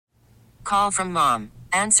call from mom.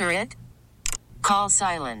 Answer it. Call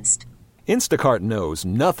silenced. Instacart knows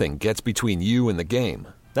nothing gets between you and the game.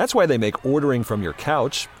 That's why they make ordering from your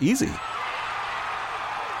couch easy.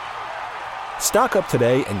 Stock up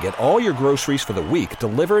today and get all your groceries for the week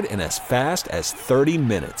delivered in as fast as 30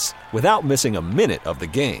 minutes without missing a minute of the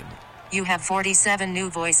game. You have 47 new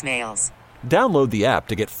voicemails. Download the app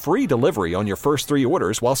to get free delivery on your first 3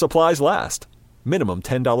 orders while supplies last. Minimum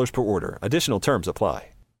 $10 per order. Additional terms apply.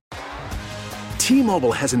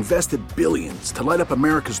 T-Mobile has invested billions to light up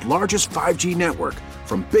America's largest 5G network,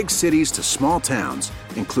 from big cities to small towns,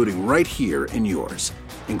 including right here in yours.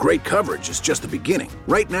 And great coverage is just the beginning.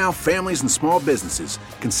 Right now, families and small businesses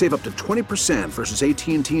can save up to 20% versus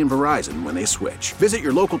AT&T and Verizon when they switch. Visit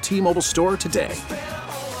your local T-Mobile store today.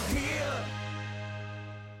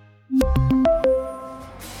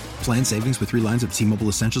 Plan savings with 3 lines of T-Mobile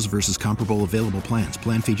Essentials versus comparable available plans.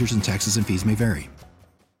 Plan features and taxes and fees may vary.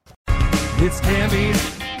 It's Tammy's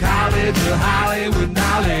College of Hollywood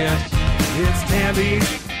Knowledge. It's Tammy's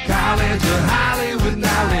College of Hollywood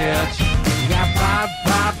Knowledge. You got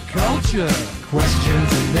pop culture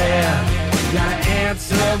questions in there. You gotta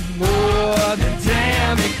answer more than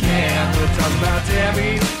Tammy can. We're talking about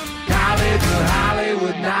Tammy's College of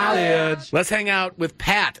Hollywood Knowledge. Let's hang out with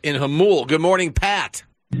Pat in Hamul. Good morning, Pat.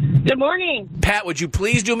 Good morning. Pat, would you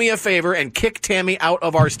please do me a favor and kick Tammy out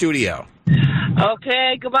of our studio?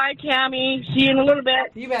 Okay, goodbye, Tammy. See you in a little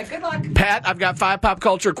bit. You bet. Good luck. Pat, I've got 5 pop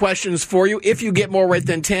culture questions for you. If you get more right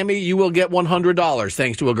than Tammy, you will get $100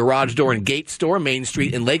 thanks to a garage door and gate store, Main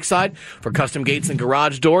Street in Lakeside. For custom gates and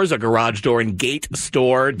garage doors, a garage door and gate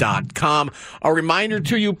store.com. A reminder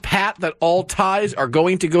to you, Pat, that all ties are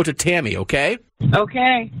going to go to Tammy, okay?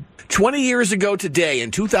 Okay. 20 years ago today, in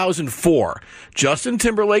 2004, Justin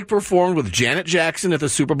Timberlake performed with Janet Jackson at the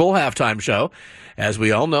Superbowl Halftime SHow. As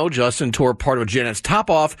we all know, Justin tore part of Janet's top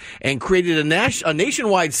off and created a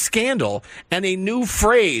nationwide scandal and a new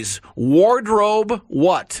phrase, wardrobe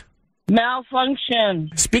what?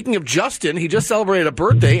 Malfunction. Speaking of Justin, he just celebrated a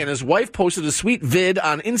birthday, and his wife posted a sweet vid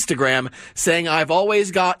on Instagram saying, "I've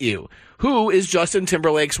always got you." Who is Justin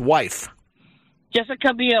Timberlake's wife?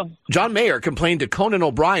 Jessica Biel. John Mayer complained to Conan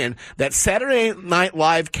O'Brien that Saturday Night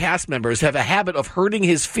Live cast members have a habit of hurting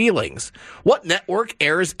his feelings. What network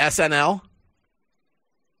airs SNL?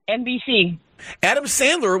 NBC. Adam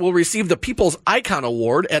Sandler will receive the People's Icon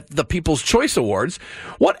Award at the People's Choice Awards.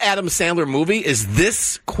 What Adam Sandler movie is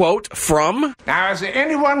this quote from? Now, is there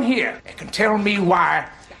anyone here that can tell me why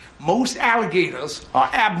most alligators are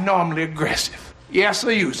abnormally aggressive? Yes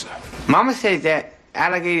or you, sir? Mama says that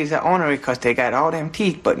alligators are ornery because they got all them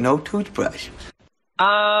teeth but no toothbrush.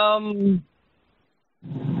 Happy.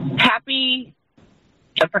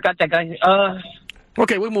 I forgot that guy.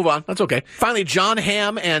 Okay, we'll move on. That's okay. Finally, John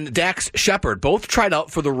Hamm and Dax Shepard both tried out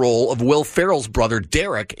for the role of Will Ferrell's brother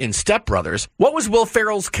Derek in Step Brothers. What was Will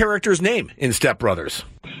Ferrell's character's name in Step Brothers?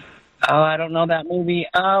 Oh, I don't know that movie.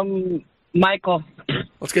 Michael.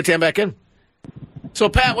 Let's get Tam back in. So,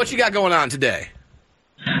 Pat, what you got going on today?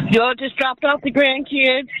 Yo, just dropped off the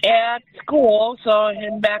grandkids at school, so I'm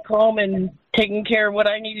heading back home and taking care of what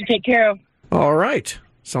I need to take care of. All right.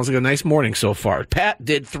 Sounds like a nice morning so far. Pat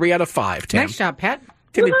did 3 out of 5. Tam. Nice job, Pat.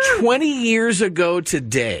 Timmy, 20 years ago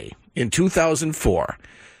today, in 2004,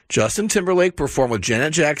 Justin Timberlake performed with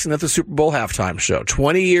Janet Jackson at the Super Bowl Halftime SHow.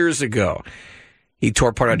 20 years ago, he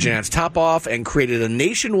tore part of Janet's top off and created a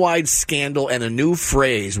nationwide scandal and a new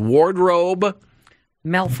phrase, wardrobe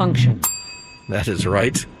malfunction. That is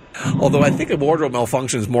right. Although I think a wardrobe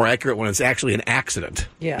malfunction is more accurate when it's actually an accident.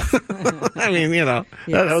 Yes. I mean, that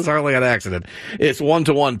was hardly an accident. It's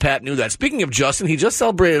 1-to-1. Pat knew that. Speaking of Justin, he just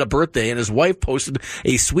celebrated a birthday, and his wife posted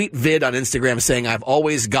a sweet vid on Instagram saying, "I've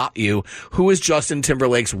always got you." Who is Justin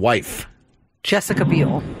Timberlake's wife? Jessica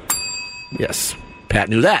Biel. Yes. Pat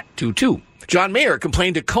knew that. 2-2. John Mayer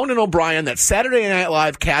complained to Conan O'Brien that Saturday Night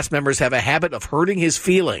Live cast members have a habit of hurting his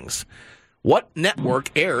feelings. What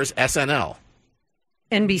network airs SNL?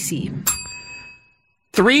 NBC.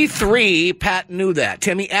 3-3, Pat knew that.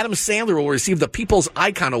 Tammy, Adam Sandler will receive the People's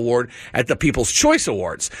Icon Award at the People's Choice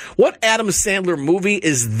Awards. What Adam Sandler movie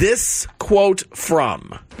is this quote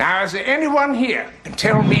from? Now, is there anyone here that can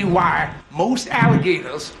tell me why most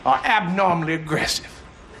alligators are abnormally aggressive?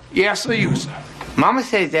 Yes or you, sir? Mama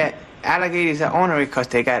says that alligators are ornery because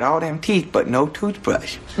they got all them teeth but no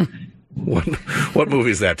toothbrush. What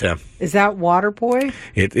movie is that, Tim? Is that Waterboy?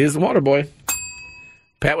 It is Waterboy.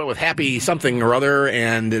 Pat went with Happy something or other,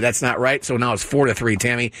 and that's not right, so now it's 4-3,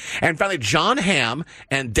 Tammy. And finally, John Hamm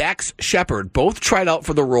and Dax Shepard both tried out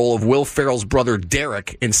for the role of Will Ferrell's brother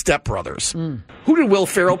Derek in Step Brothers. Who did Will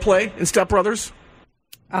Ferrell play in Step Brothers?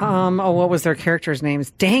 What was their characters'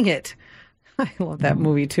 names? Dang it. I love that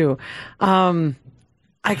movie, too.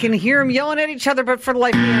 I can hear them yelling at each other, but for the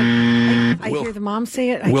life of me, I hear the mom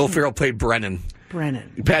say it. Will Ferrell played Brennan.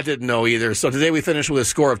 Brennan. Pat didn't know either. So today we finished with a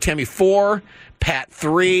score of Tammy 4, Pat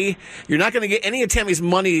 3. You're not going to get any of Tammy's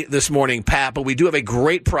money this morning, Pat, but we do have a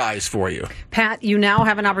great prize for you. Pat, you now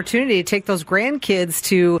have an opportunity to take those grandkids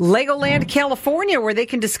to Legoland, California, where they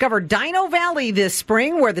can discover Dino Valley this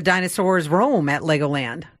spring, where the dinosaurs roam at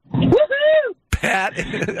Legoland. Pat,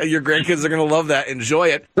 your grandkids are going to love that. Enjoy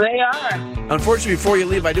it. They are. Unfortunately, before you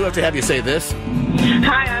leave, I do have to have you say this.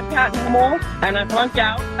 Hi, I'm Pat Hamill, and I flunked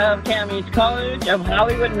out of Tammy's College of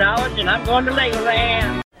Hollywood Knowledge, and I'm going to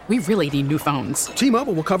Legoland. We really need new phones.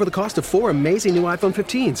 T-Mobile will cover the cost of 4 amazing new iPhone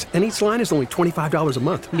 15s, and each line is only $25 a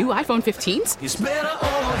month. New iPhone 15s? It's better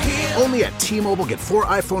over here. Only at T-Mobile, get 4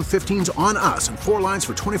 iPhone 15s on us and 4 lines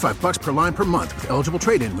for $25 per line per month with eligible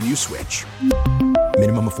trade-in when you switch.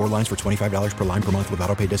 Minimum of 4 lines for $25 per line per month with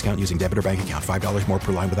autopay discount using debit or bank account. $5 more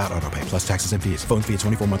per line without autopay, plus taxes and fees. Phone fee at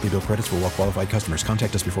 24 monthly bill credits for well-qualified customers.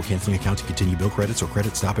 Contact us before canceling account to continue bill credits or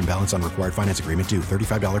credit stop and balance on required finance agreement due.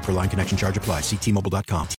 $35 per line connection charge applies. See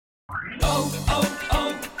T-Mobile.com.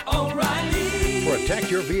 O'Reilly.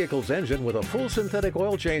 Protect your vehicle's engine with a full synthetic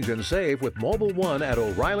oil change and save with Mobile One at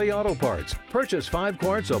O'Reilly Auto Parts. Purchase 5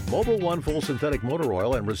 quarts of Mobile One full synthetic motor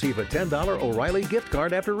oil and receive a $10 O'Reilly gift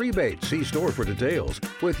card after rebate. See store for details.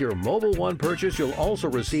 With your Mobile One purchase, you'll also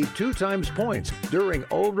receive 2 times points during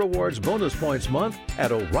O Rewards Bonus Points Month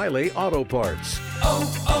at O'Reilly Auto Parts.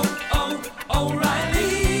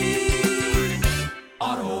 O'Reilly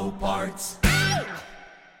Auto Parts.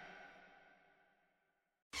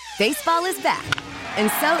 Baseball is back,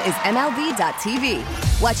 and so is MLB.tv.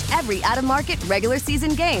 Watch every out-of-market regular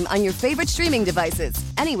season game on your favorite streaming devices,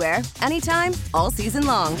 anywhere, anytime, all season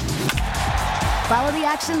long. Follow the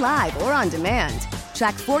action live or on demand.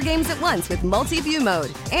 Track 4 games at once with multi-view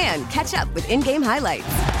mode and catch up with in-game highlights.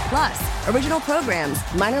 Plus, original programs,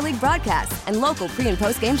 minor league broadcasts, and local pre- and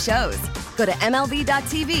post-game shows. Go to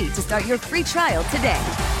MLB.tv to start your free trial today.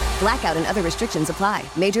 Blackout and other restrictions apply.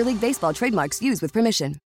 Major League Baseball trademarks used with permission.